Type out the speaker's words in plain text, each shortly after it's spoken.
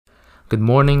Good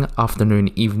morning,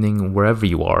 afternoon, evening, wherever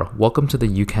you are. Welcome to the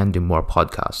You Can Do More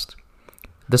podcast.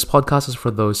 This podcast is for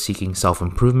those seeking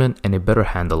self-improvement and a better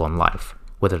handle on life,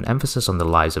 with an emphasis on the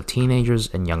lives of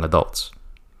teenagers and young adults.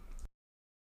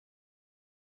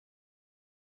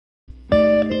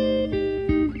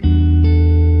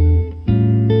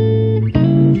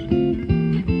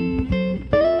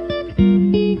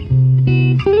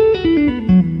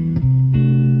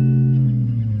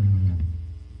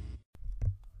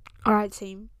 Alright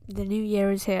team, the new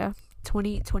year is here,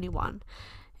 2021,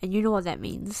 and you know what that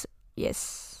means.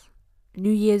 Yes,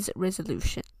 New Year's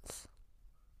resolutions.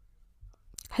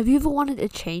 Have you ever wanted a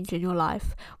change in your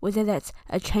life, whether that's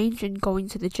a change in going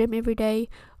to the gym every day,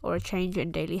 or a change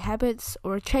in daily habits,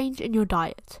 or a change in your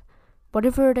diet?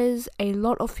 Whatever it is, a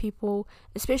lot of people,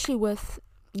 especially with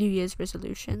New Year's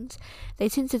resolutions, they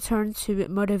tend to turn to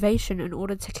motivation in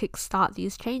order to kickstart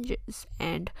these changes.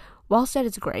 And whilst that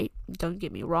is great, don't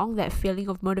get me wrong, that feeling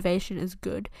of motivation is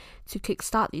good to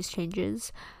kickstart these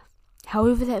changes.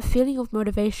 However, that feeling of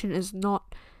motivation is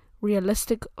not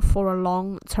realistic for a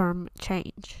long-term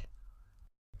change.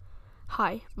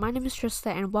 Hi, my name is Trista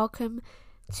and welcome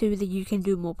to the You Can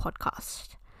Do More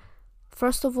podcast.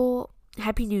 First of all,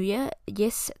 Happy New Year.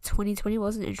 Yes, 2020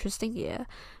 was an interesting year,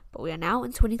 but we are now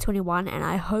in 2021 and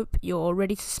I hope you're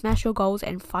ready to smash your goals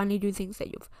and finally do things that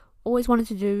you've always wanted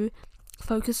to do.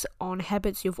 Focus on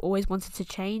habits you've always wanted to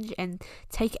change and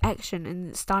take action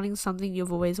in starting something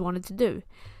you've always wanted to do.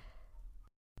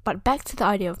 But back to the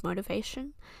idea of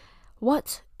motivation.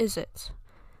 What is it?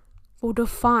 Well,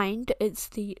 defined, it's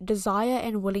the desire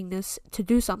and willingness to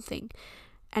do something,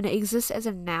 and it exists as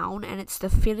a noun, and it's the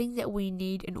feeling that we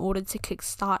need in order to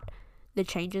kickstart the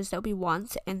changes that we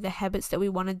want and the habits that we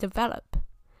want to develop.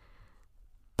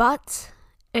 But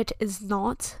it is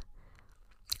not,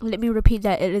 let me repeat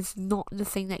that, it is not the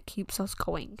thing that keeps us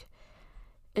going.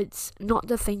 It's not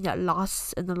the thing that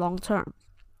lasts in the long term.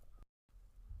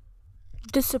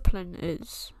 Discipline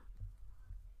is,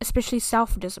 especially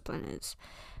self-discipline is.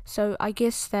 So I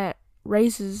guess that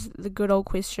raises the good old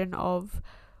question of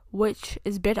which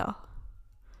is better?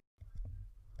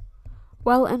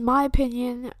 Well, in my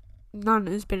opinion, none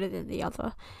is better than the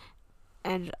other.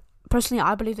 And personally,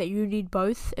 I believe that you need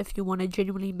both if you want to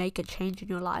genuinely make a change in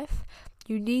your life.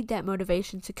 You need that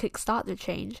motivation to kickstart the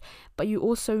change, but you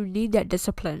also need that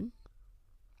discipline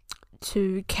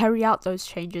to carry out those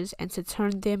changes and to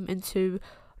turn them into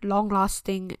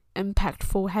long-lasting,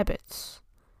 impactful habits.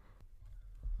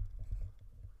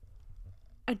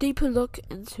 A deeper look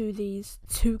into these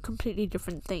two completely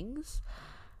different things.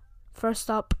 First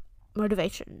up,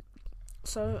 motivation.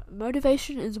 So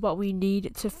motivation is what we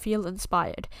need to feel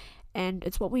inspired, and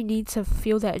it's what we need to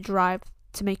feel that drive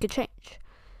to make a change.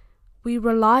 We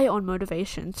rely on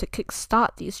motivation to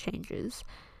kickstart these changes,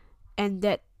 and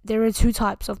that there are two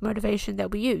types of motivation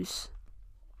that we use.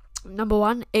 Number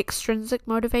one, extrinsic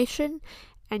motivation,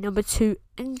 and number two,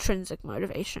 intrinsic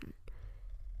motivation.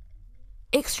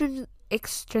 Extrinsic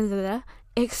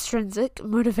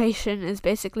motivation is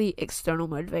basically external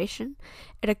motivation.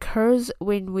 It occurs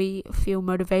when we feel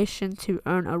motivation to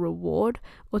earn a reward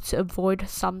or to avoid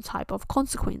some type of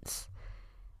consequence.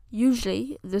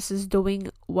 Usually, this is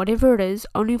doing whatever it is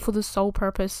only for the sole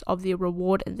purpose of the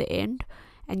reward in the end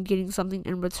and getting something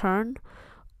in return,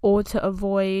 or to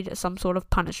avoid some sort of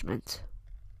punishment.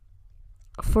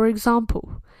 For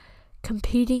example,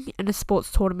 competing in a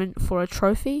sports tournament for a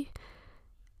trophy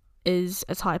is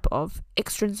a type of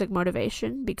extrinsic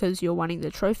motivation because you're wanting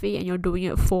the trophy and you're doing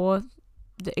it for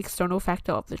the external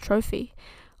factor of the trophy.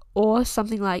 Or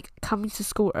something like coming to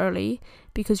school early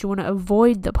because you want to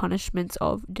avoid the punishment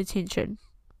of detention,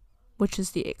 which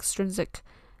is the extrinsic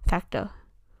factor.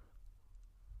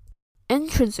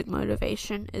 Intrinsic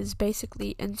motivation is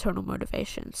basically internal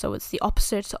motivation, so it's the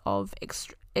opposite of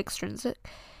extrinsic.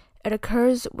 It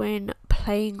occurs when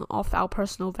playing off our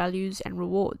personal values and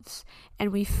rewards,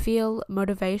 and we feel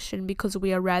motivation because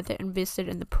we are rather invested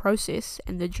in the process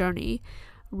and the journey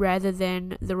rather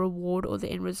than the reward or the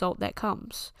end result that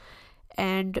comes.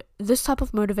 And this type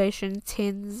of motivation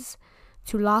tends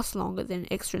to last longer than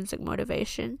extrinsic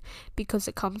motivation because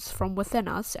it comes from within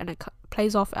us and it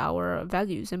plays off our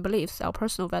values and beliefs, our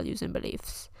personal values and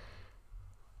beliefs.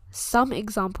 Some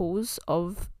examples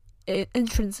of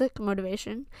intrinsic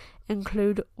motivation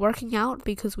include working out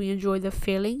because we enjoy the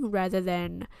feeling rather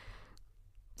than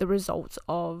the results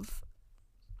of,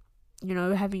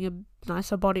 having a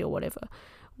nicer body or whatever.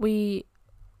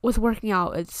 With working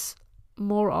out, it's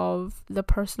more of the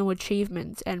personal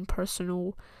achievement and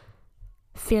personal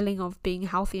feeling of being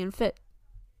healthy and fit.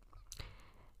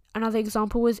 Another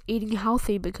example is eating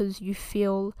healthy because you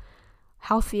feel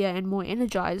healthier and more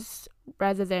energized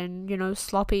rather than,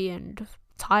 sloppy and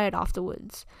tired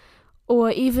afterwards.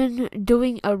 Or even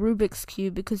doing a Rubik's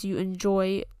Cube because you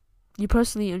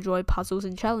personally enjoy puzzles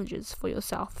and challenges for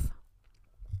yourself.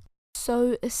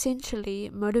 So essentially,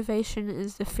 motivation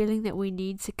is the feeling that we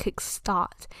need to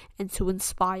kickstart and to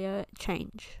inspire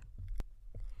change.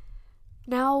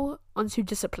 Now, onto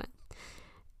discipline.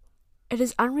 It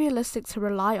is unrealistic to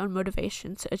rely on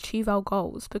motivation to achieve our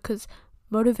goals because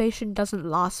motivation doesn't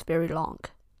last very long.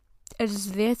 It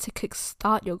is there to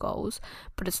kickstart your goals,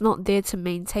 but it's not there to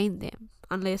maintain them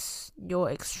unless you're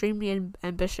extremely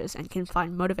ambitious and can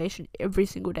find motivation every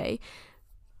single day.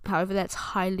 However, that's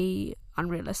highly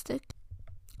unrealistic.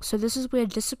 So this is where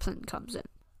discipline comes in.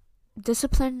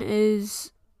 Discipline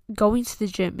is going to the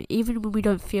gym even when we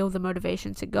don't feel the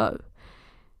motivation to go.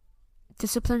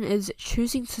 Discipline is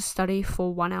choosing to study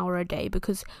for 1 hour a day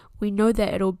because we know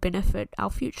that it'll benefit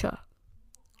our future.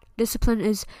 Discipline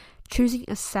is choosing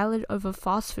a salad over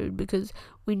fast food because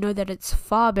we know that it's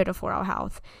far better for our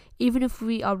health, even if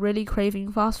we are really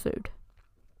craving fast food.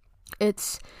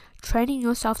 It's training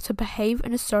yourself to behave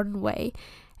in a certain way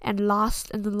and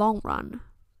last in the long run,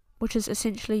 which is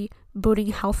essentially building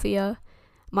healthier,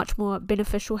 much more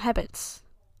beneficial habits.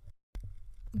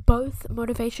 Both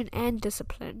motivation and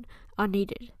discipline are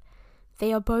needed.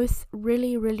 They are both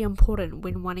really, really important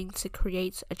when wanting to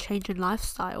create a change in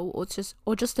lifestyle or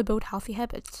just to build healthy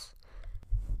habits.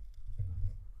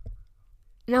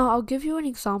 Now, I'll give you an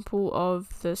example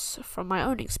of this from my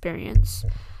own experience.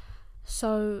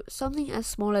 So, something as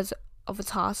small as of a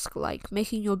task like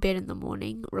making your bed in the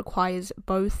morning requires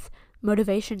both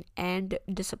motivation and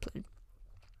discipline.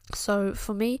 So,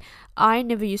 for me, I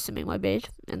never used to make my bed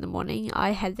in the morning.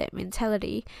 I had that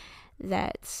mentality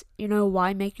that,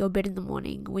 why make your bed in the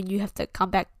morning when you have to come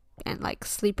back and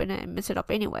sleep in it and mess it up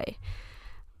anyway.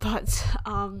 But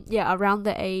around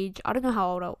the age, I don't know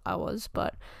how old I was,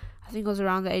 but I think it was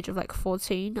around the age of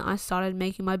 14, I started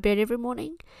making my bed every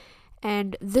morning.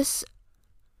 And this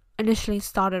initially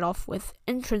started off with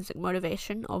intrinsic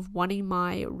motivation of wanting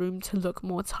my room to look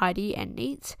more tidy and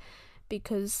neat,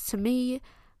 because to me,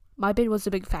 my bed was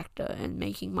a big factor in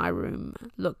making my room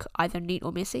look either neat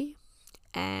or messy.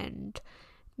 And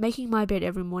making my bed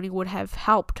every morning would have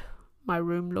helped my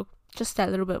room look just that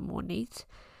little bit more neat.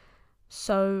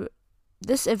 So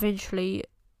this eventually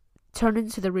turned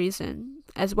into the reason,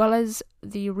 as well as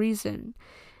the reason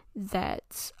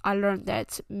that I learned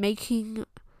that making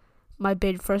my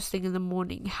bed first thing in the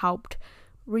morning helped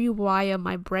rewire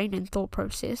my brain and thought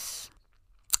process,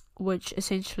 which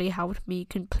essentially helped me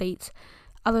complete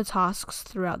other tasks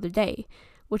throughout the day,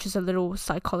 which is a little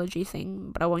psychology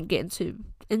thing, but I won't get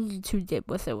into depth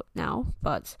with it now.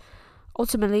 But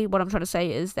ultimately, what I'm trying to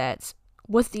say is that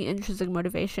with the intrinsic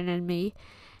motivation in me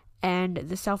and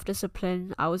the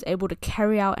self-discipline, I was able to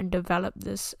carry out and develop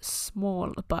this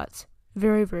small but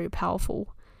very, very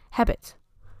powerful habit.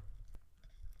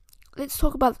 Let's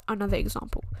talk about another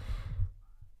example.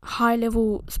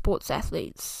 High-level sports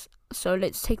athletes. So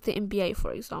let's take the NBA,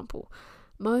 for example.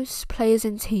 Most players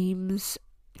and teams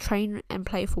train and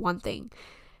play for one thing: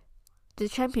 the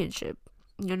championship.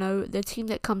 The team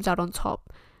that comes out on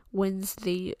top wins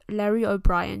the Larry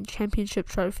O'Brien Championship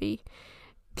Trophy,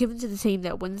 given to the team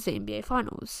that wins the NBA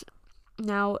Finals.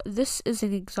 Now, this is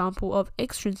an example of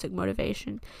extrinsic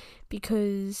motivation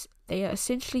because they are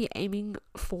essentially aiming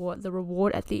for the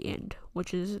reward at the end,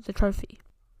 which is the trophy.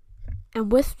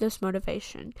 And with this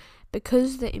motivation,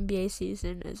 because the NBA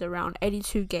season is around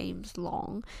 82 games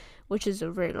long, which is a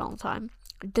very long time,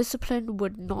 discipline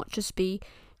would not just be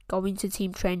going to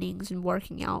team trainings and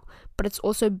working out, but it's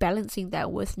also balancing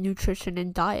that with nutrition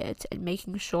and diet and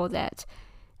making sure that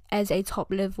as a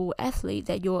top level athlete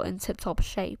that you're in tip top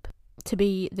shape to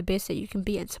be the best that you can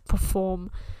be and to perform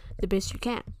the best you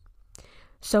can.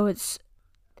 So it's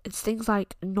things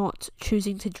like not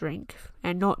choosing to drink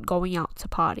and not going out to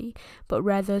party, but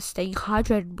rather staying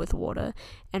hydrated with water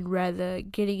and rather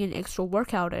getting an extra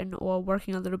workout in or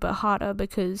working a little bit harder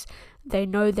because they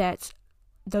know that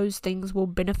those things will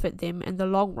benefit them in the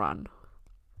long run.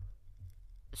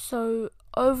 So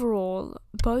overall,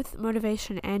 both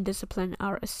motivation and discipline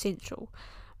are essential.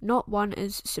 Not one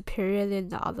is superior than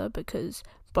the other because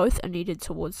both are needed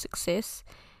towards success.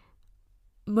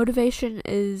 Motivation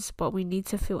is what we need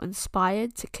to feel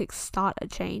inspired to kickstart a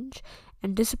change,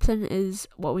 and discipline is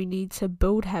what we need to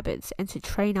build habits and to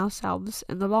train ourselves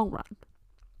in the long run.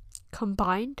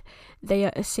 Combined, they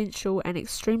are essential and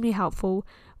extremely helpful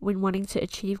when wanting to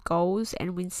achieve goals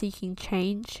and when seeking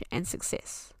change and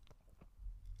success.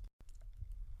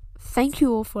 Thank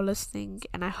you all for listening,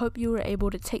 and I hope you were able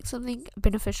to take something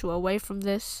beneficial away from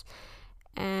this.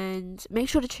 And make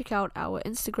sure to check out our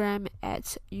Instagram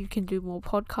at You Can Do More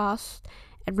Podcast.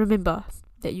 And remember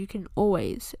that you can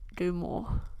always do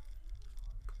more.